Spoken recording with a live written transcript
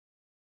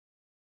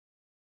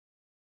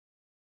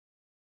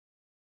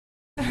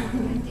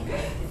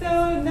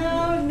So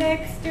now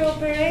next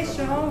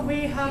operation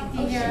we have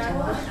the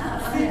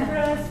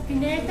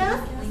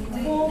supraspinatus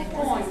 4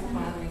 points.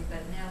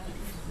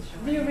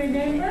 Do you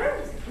remember?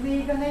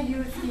 We're gonna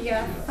use the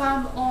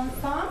thumb on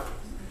thumb.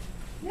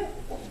 Yeah,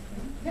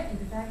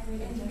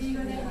 exactly. And we're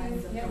gonna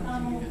use the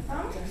thumb on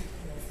thumb.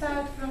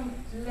 Start from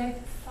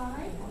left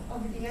side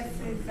of the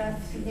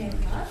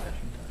supraspinatus.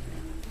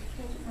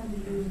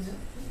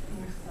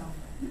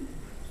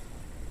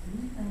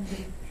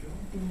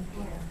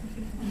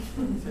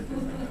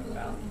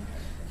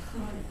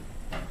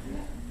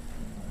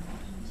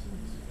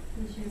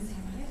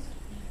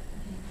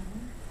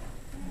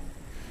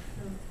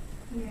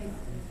 Here is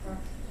the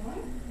first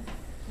point.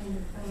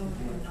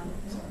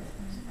 And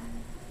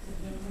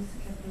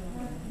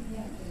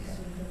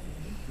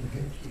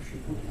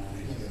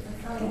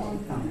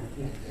the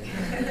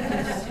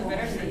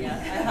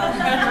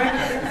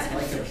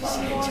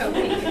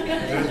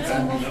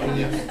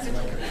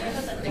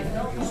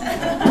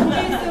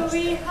so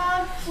we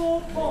have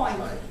 4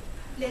 points.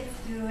 Let's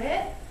do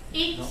it.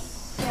 Yeah,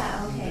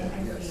 okay.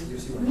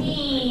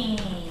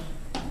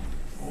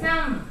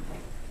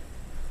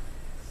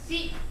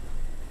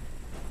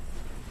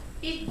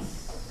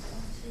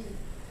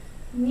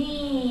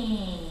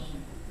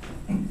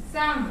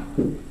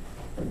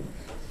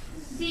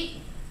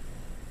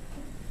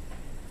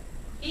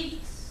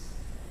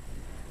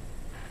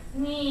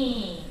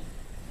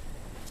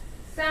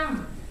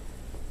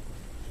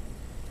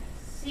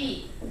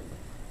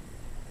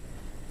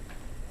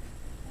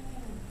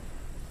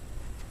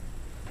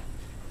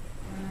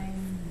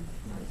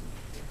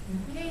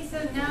 so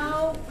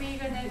now we're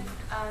gonna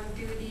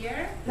do the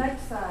Right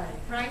side.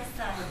 right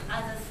side,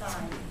 other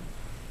side.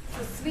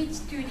 So switch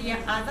to the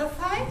other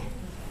side.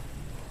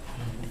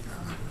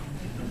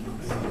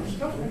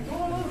 One,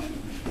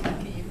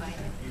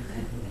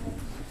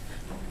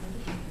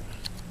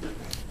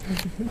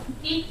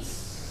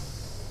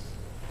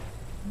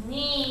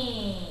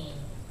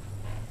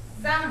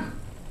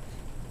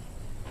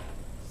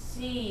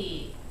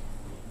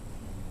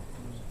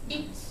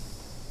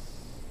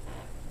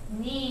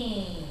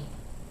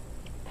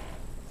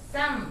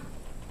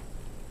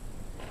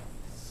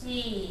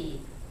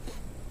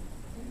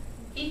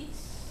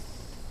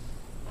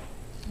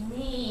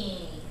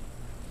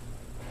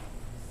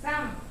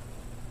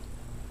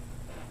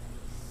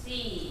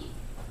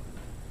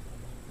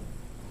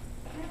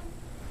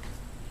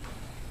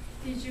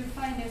 you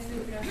find the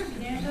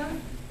supraspinatus?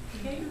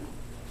 Okay.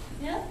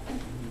 Yeah.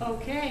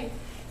 Okay.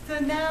 So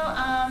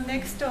now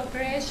next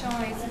operation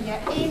is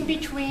in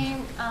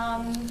between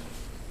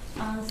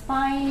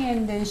spine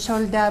and the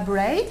shoulder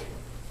blade.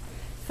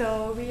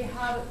 So we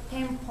have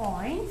 10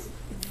 points.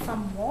 It's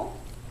some more.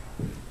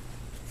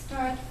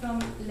 Start from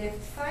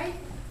left side.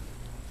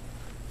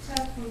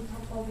 Start from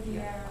top of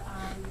the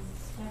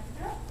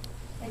scapula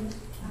and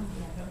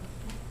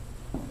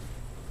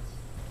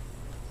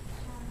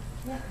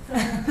yeah, so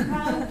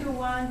count to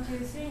 1, 2,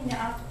 3, and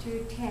up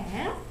to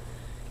 10.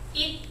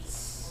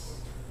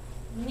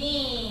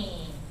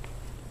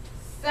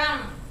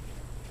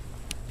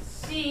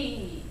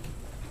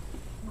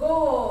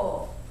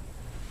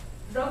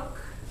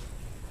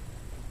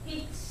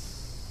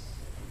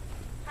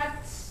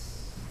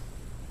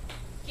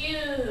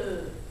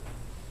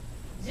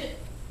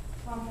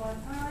 more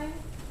time.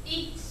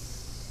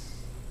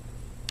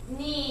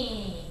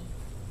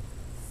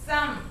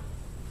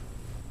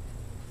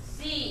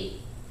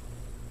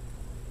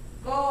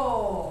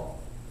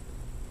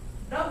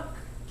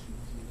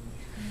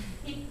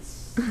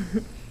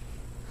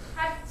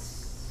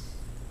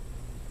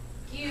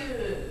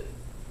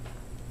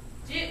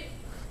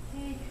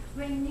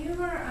 you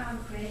are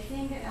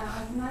pressing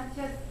as much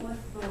as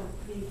possible,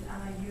 please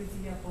use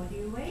your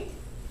body weight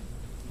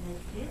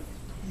like this.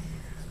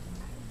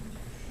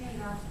 Okay,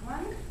 last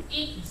one.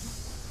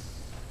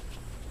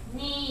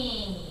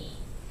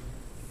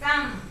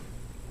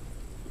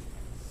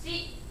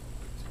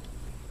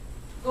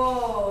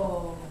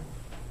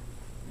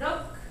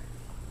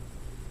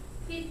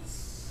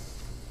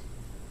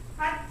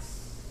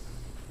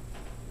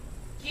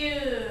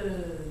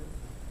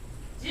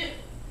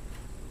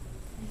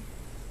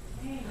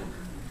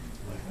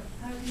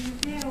 How do you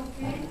feel?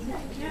 Okay?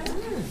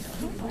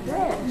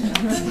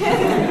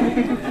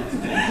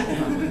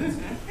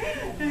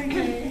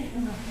 Okay.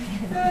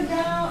 So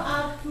now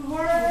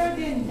upward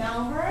and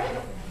downward.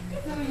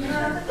 So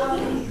your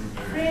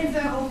friends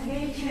are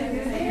okay to do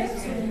this.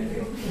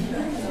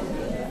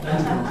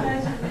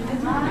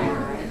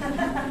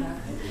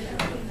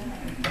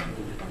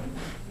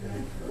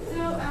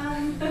 So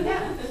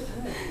yeah.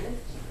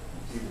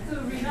 So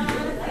relax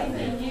and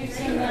then you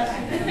can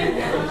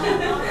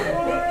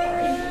upward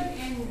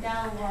and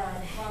downward.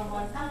 One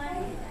more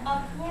time.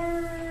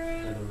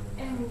 Upward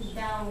and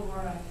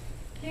downward.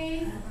 Okay.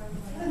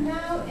 So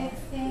now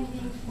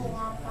extending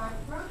forward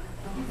backward.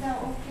 Is that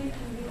okay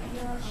to lift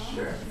your arm?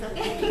 Sure.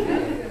 Okay.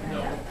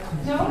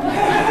 No?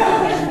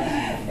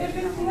 If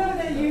it's not,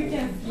 then you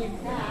can skip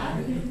that.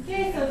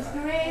 Okay, so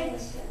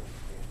stretch.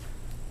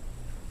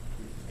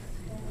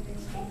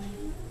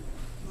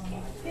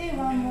 Okay,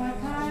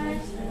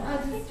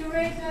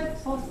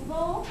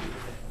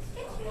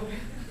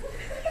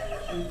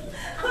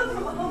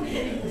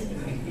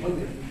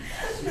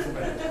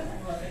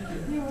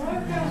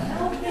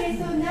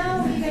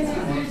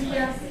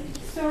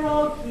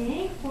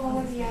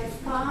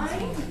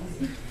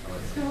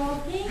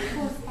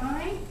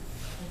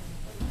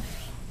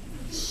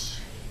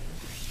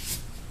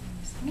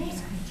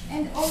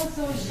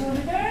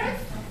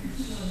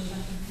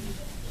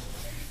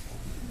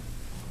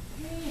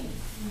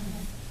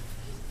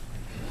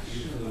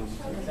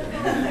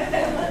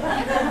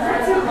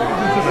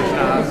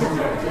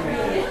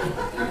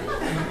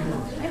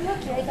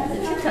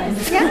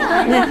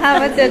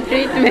 What's your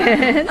treatment?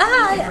 It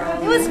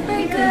was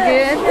very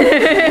good.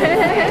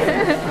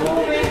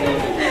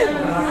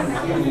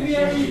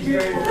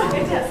 Good.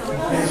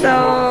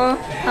 So,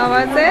 how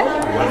was it?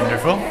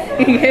 Wonderful.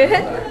 Good.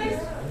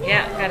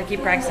 Yeah, gotta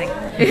keep practicing.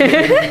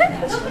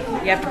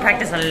 You have to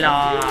practice a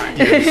lot.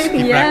 Yes,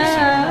 keep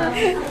Yeah.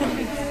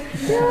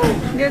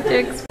 Good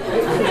tricks.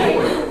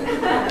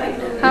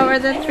 How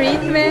was the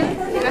treatment?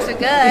 You guys are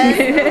good.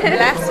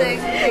 Relaxing.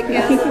 Thank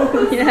you.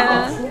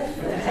 Yeah.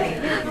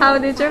 How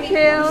did you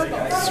feel?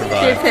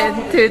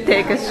 Survived. To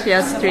take a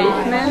shiatsu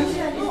treatment?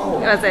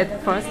 Was it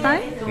first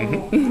time?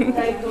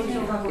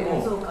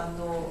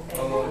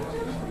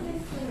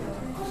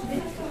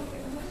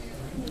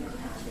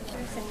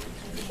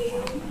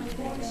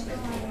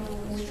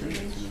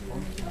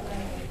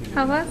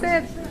 How was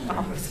it?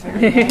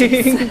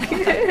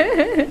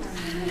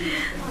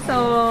 So,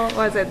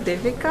 was it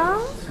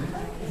difficult?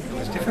 It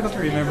was difficult to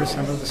remember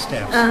some of the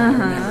steps.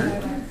 Uh-huh.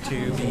 To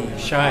be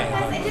shy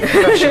about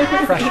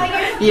pressure.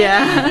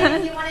 Yeah.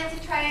 If you wanted to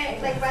try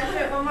it, like run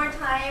through it one more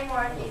time,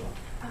 or if,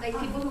 like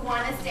people who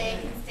want to stay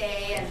can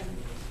stay, and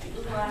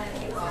people who want to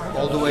go.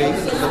 All the way to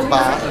the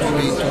bar, to the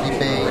base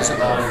of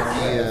the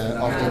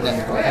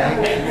neck. Okay?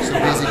 So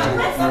basically,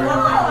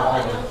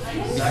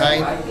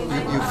 behind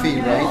you feel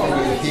right,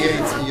 and here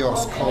it's your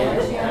skull.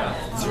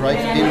 It's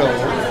right below,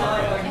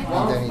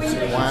 and then it's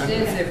 1,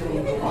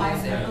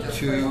 2,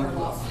 3,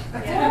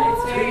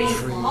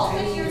 4,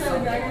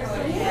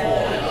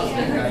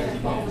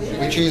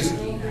 which is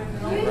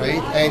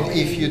right. And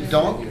if you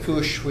don't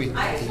push with the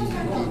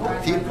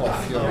tip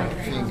of your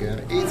finger,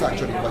 it's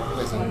actually quite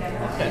pleasant.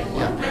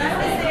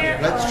 Yeah.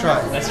 Let's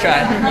try. Let's try.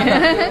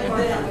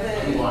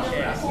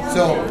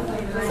 So,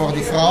 for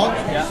the front,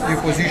 you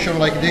position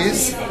like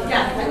this,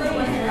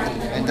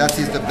 and that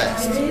is the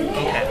best.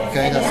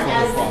 Okay, that's for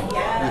the front.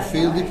 You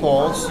feel the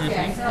pulse.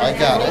 I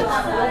got it.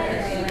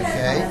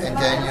 Okay, and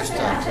then you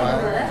start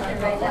 1,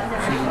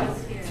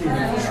 2, 3,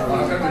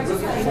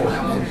 4,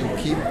 and you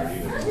keep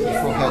the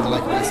forehead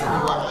like this. And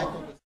you are